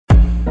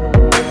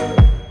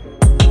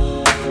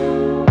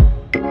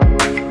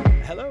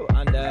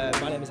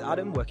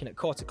Adam, working at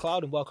Core to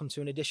Cloud, and welcome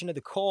to an edition of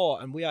The Core.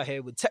 And we are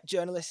here with tech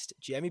journalist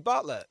Jamie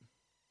Bartlett.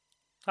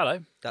 Hello.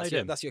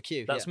 That's your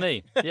cue. That's yeah.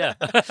 me. Yeah.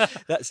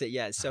 That's it.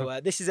 Yeah. So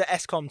this is at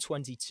SCOM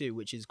 22,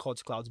 which is Core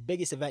to Cloud's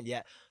biggest event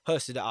yet,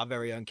 hosted at our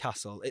very own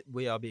castle.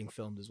 We are being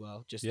filmed as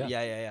well. Just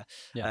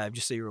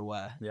just so you're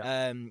aware.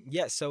 Yeah.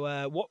 So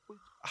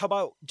how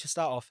about to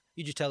start off,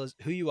 you just tell us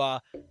who you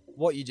are,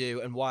 what you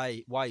do, and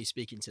why are you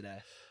speaking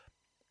today?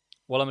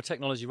 Well, I'm a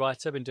technology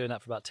writer. I've been doing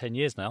that for about 10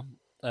 years now.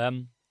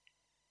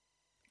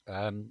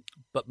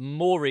 But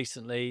more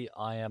recently,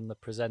 I am the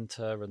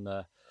presenter and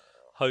the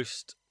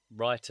host,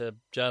 writer,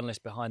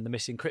 journalist behind The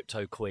Missing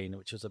Crypto Queen,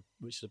 which is a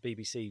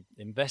BBC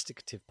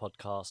investigative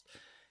podcast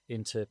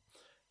into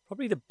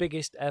probably the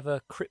biggest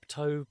ever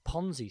crypto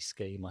Ponzi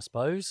scheme, I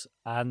suppose.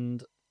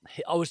 And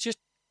I was just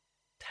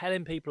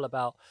telling people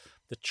about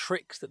the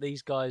tricks that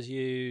these guys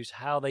use,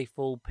 how they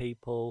fool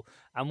people,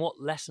 and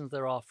what lessons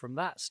there are from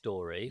that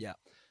story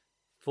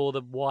for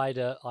the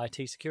wider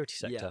IT security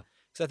sector. Yeah.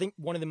 So I think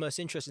one of the most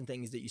interesting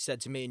things that you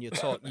said to me in your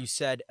talk, you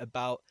said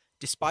about,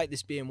 despite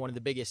this being one of the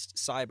biggest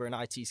cyber and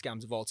IT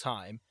scams of all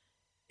time,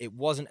 it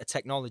wasn't a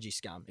technology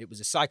scam. It was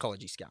a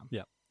psychology scam.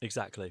 Yeah,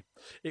 exactly.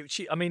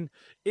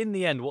 In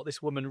the end, what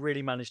this woman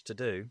really managed to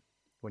do,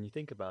 when you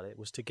think about it,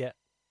 was to get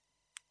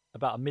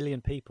about 1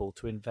 million people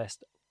to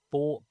invest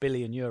 4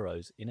 billion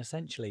euros in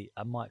essentially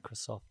a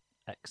Microsoft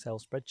Excel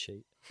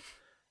spreadsheet.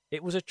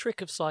 It was a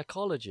trick of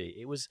psychology.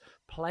 It was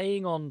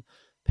playing on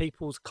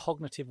people's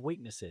cognitive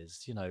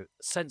weaknesses,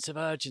 sense of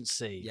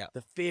urgency,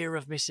 the fear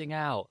of missing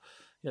out.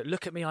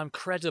 Look at me, I'm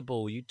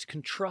credible, you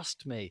can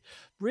trust me.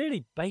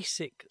 Really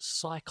basic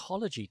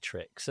psychology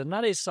tricks. And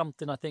that is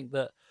something I think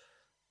that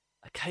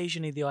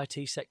occasionally the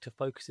IT sector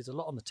focuses a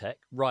lot on the tech,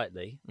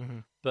 rightly,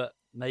 but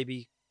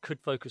maybe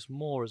could focus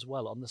more as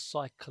well on the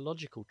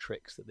psychological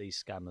tricks that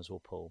these scammers will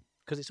pull,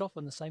 because it's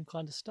often the same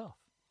kind of stuff.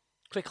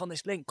 Click on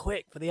this link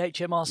quick for the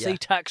HMRC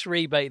tax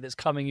rebate that's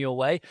coming your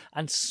way,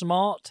 and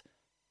smart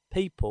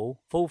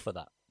people fall for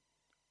that.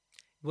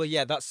 Well,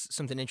 yeah, that's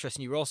something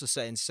interesting you were also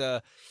saying.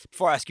 So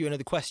before I ask you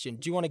another question,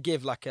 do you want to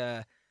give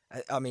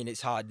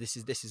it's hard, this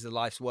is the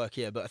life's work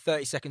here, but a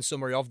 30-second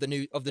summary of the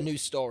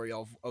news story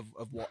of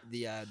what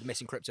the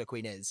Missing Crypto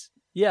Queen is?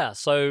 Yeah,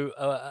 so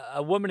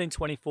a woman in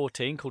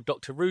 2014 called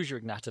Dr.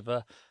 Ruja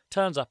Ignatova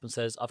turns up and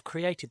says, I've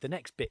created the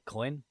next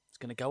Bitcoin. It's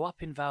going to go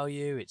up in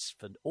value. It's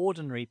for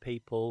ordinary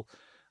people.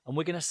 And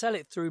we're going to sell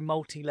it through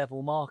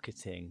multi-level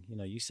marketing.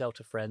 You sell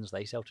to friends,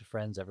 they sell to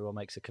friends, everyone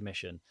makes a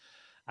commission.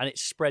 And it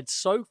spread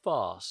so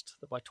fast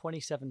that by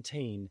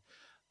 2017,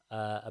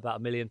 about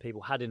 1 million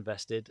people had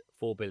invested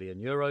 4 billion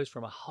euros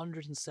from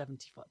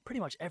 175, pretty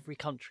much every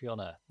country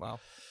on earth. Wow.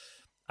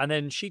 And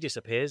then she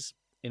disappears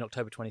in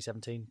October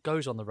 2017,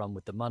 goes on the run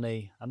with the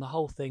money, and the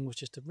whole thing was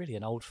just really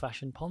an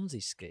old-fashioned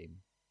Ponzi scheme.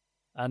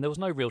 And there was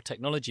no real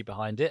technology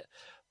behind it,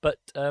 but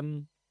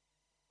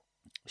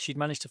she'd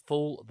managed to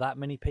fool that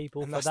many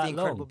people and for that's that the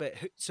incredible long.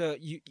 bit. So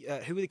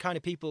who are the kind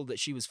of people that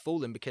she was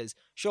fooling? Because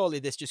surely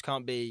this just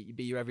can't be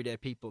your everyday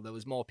people. There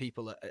was more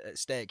people at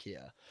stake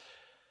here.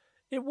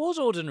 It was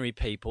ordinary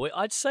people.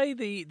 I'd say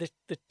the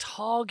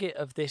target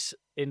of this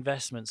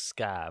investment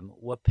scam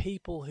were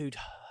people who'd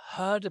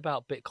heard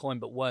about Bitcoin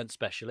but weren't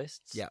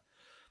specialists. Yeah.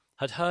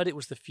 Had heard it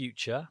was the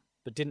future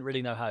but didn't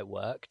really know how it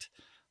worked.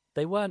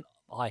 They weren't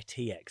IT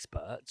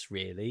experts,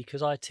 really,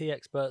 because IT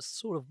experts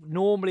sort of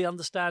normally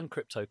understand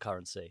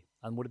cryptocurrency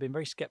and would have been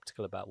very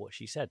skeptical about what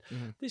she said.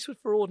 This was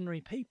for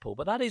ordinary people,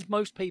 but that is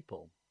most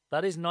people.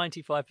 That is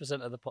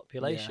 95% of the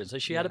population. So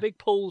she had a big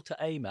pool to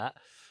aim at,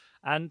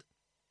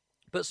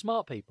 but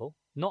smart people,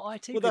 not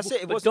IT people, that's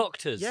it. but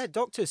doctors. Yeah,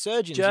 doctors,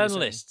 surgeons.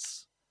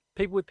 Journalists,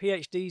 people with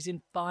PhDs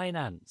in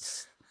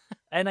finance,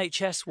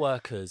 NHS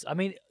workers.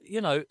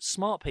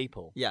 Smart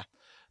people. Yeah.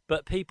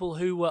 But people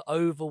who were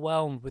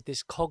overwhelmed with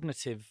this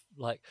cognitive,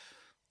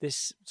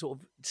 this sort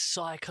of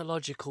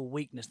psychological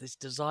weakness, this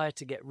desire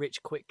to get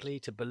rich quickly,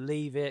 to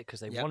believe it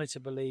because they wanted to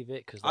believe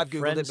it. Because I've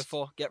Googled it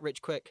before. Get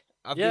rich quick.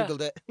 I've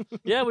Googled it.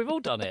 Yeah, we've all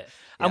done it,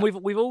 and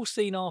we've all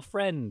seen our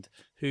friend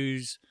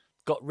who's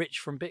got rich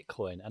from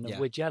Bitcoin, and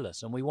we're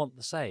jealous and we want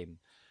the same,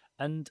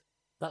 and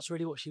that's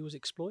really what she was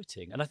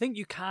exploiting. And I think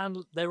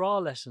there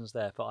are lessons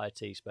there for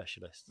IT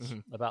specialists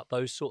about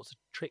those sorts of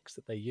tricks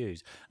that they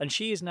use. And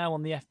she is now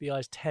on the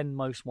FBI's 10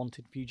 most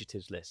wanted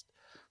fugitives list.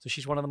 So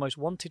she's one of the most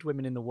wanted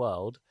women in the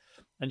world,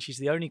 and she's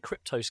the only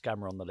crypto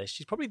scammer on the list.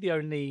 She's probably the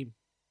only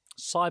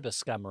cyber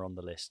scammer on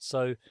the list.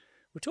 So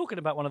we're talking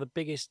about one of the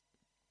biggest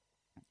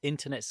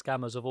internet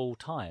scammers of all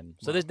time.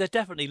 So there's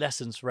definitely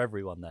lessons for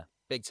everyone there.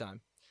 Big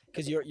time.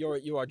 Because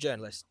you are a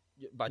journalist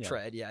by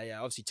trade,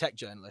 obviously tech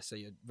journalist, so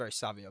you're very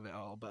savvy of it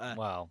all. But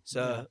wow,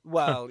 I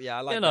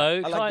like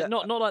that.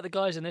 Not like the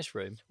guys in this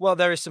room. Well,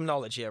 there is some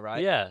knowledge here,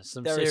 right? Yeah,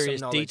 some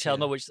serious detailed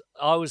knowledge.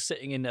 I was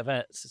sitting in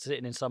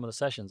some of the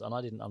sessions, and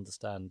I didn't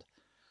understand.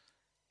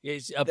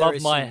 It's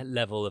above my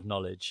level of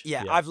knowledge.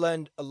 Yeah, I've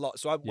learned a lot.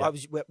 So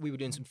we were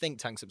doing some think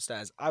tanks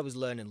upstairs. I was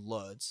learning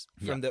loads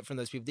from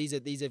those people.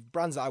 These are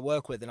brands that I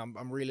work with, and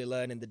I'm really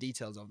learning the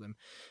details of them,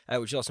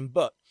 which is awesome.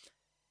 But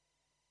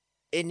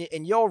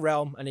in your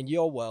realm and in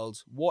your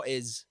world, what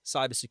is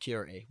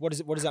cybersecurity? What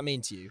does that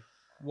mean to you?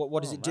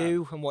 What does it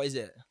do, and what is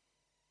it?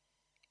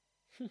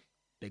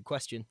 Big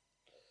question.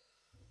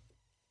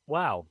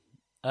 Wow.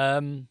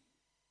 I've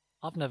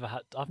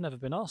never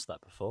been asked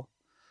that before.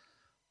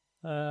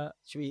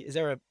 Is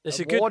there it's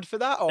a award for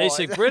that? Or it's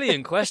a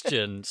brilliant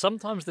question.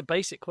 Sometimes the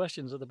basic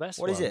questions are the best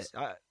ones. What is it?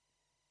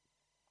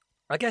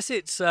 I guess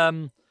it's,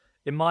 in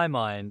my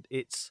mind,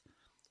 it's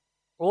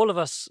all of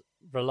us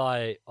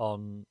rely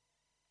on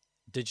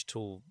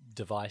digital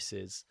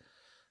devices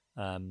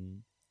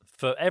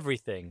for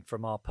everything,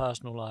 from our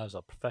personal lives,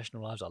 our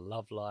professional lives, our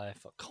love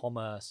life, our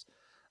commerce.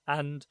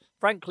 And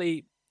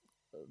frankly,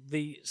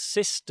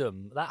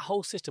 that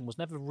whole system was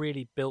never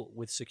really built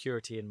with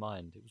security in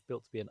mind. It was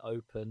built to be an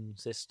open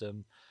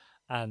system,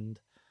 and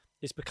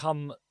it's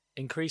become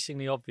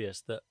increasingly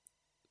obvious that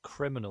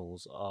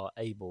criminals are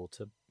able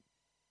to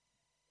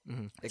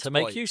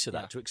make use of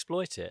that, to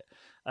exploit it.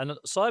 And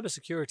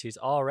cybersecurity is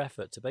our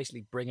effort to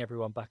basically bring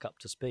everyone back up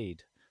to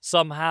speed.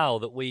 Somehow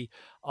that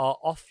our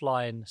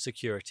offline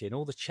security and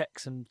all the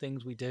checks and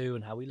things we do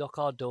and how we lock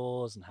our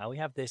doors and how we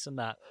have this and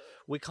that,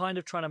 we're kind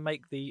of trying to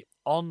make the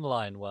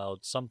online world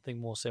something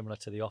more similar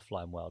to the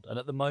offline world. And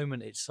at the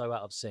moment, it's so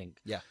out of sync.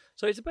 Yeah.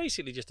 So it's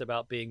basically just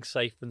about being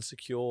safe and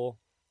secure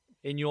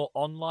in your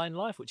online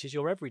life, which is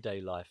your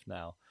everyday life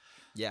now.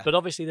 Yeah. But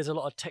obviously, there's a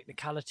lot of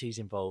technicalities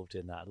involved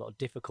in that, a lot of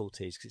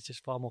difficulties, because it's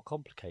just far more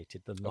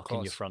complicated than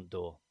locking your front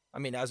door. I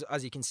mean, as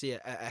you can see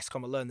at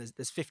SCOM alone,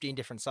 there's 15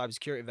 different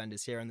cybersecurity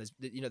vendors here, and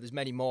there's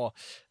many more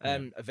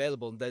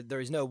available. There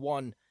is no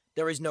one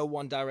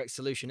direct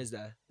solution, is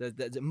there?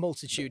 There's a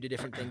multitude of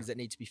different things that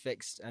need to be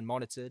fixed and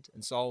monitored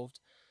and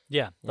solved.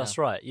 Yeah, that's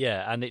right.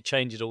 Yeah, and it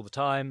changes all the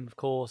time, of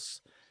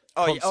course.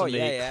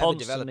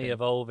 Constantly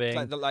evolving.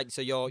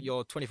 So your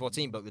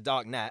 2014 book, The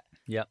Dark Net.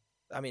 Yeah.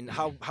 I mean,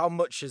 how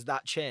much has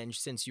that changed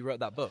since you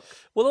wrote that book?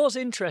 Well, what's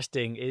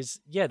interesting is,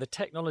 the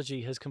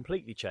technology has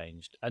completely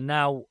changed, and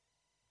now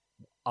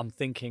I'm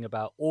thinking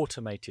about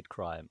automated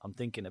crime. I'm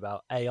thinking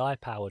about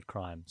AI-powered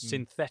crime,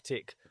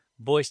 synthetic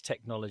voice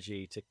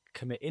technology to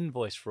commit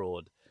invoice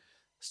fraud,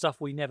 stuff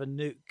we never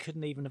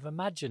couldn't even have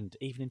imagined,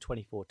 even in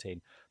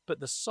 2014.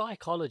 But the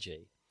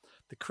psychology,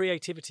 the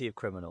creativity of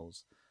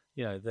criminals,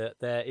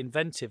 their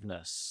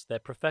inventiveness, their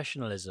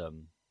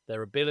professionalism,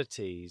 their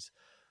abilities,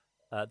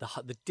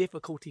 the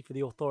difficulty for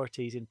the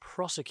authorities in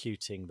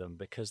prosecuting them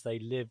because they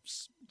live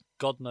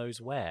God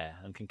knows where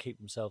and can keep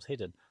themselves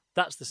hidden,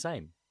 that's the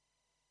same.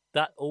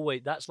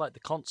 That's like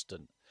the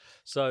constant.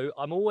 So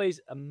I'm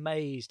always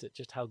amazed at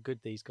just how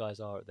good these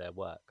guys are at their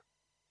work.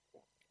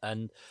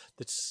 And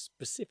the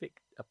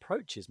specific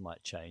approaches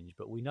might change,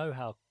 but we know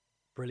how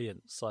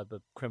brilliant cyber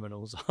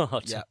criminals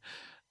are.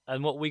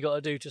 And what we got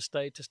to do to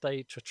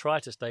try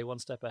to stay one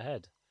step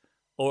ahead,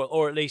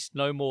 or at least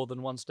no more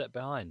than one step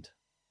behind.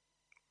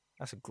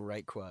 That's a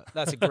great quote.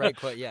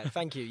 Yeah,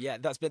 thank you. Yeah,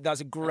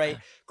 that's a great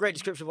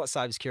description of what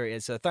cybersecurity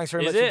is. So thanks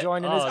very much for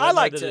joining us. I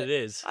liked it. It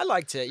is. I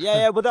liked it.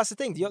 Yeah. But that's the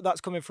thing. That's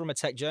coming from a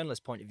tech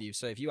journalist point of view.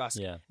 So if you ask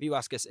an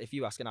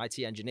IT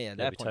engineer,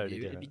 their point of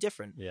view, it'd be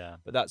different. Yeah.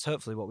 But that's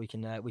hopefully what we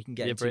can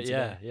get into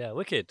today. Yeah.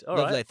 Wicked. All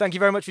Lovely. right. Thank you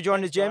very much for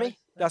joining us, Jamie.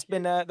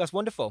 That's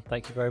wonderful.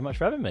 Thank you very much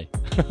for having me.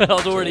 I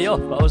was already off.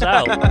 I was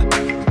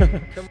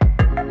out.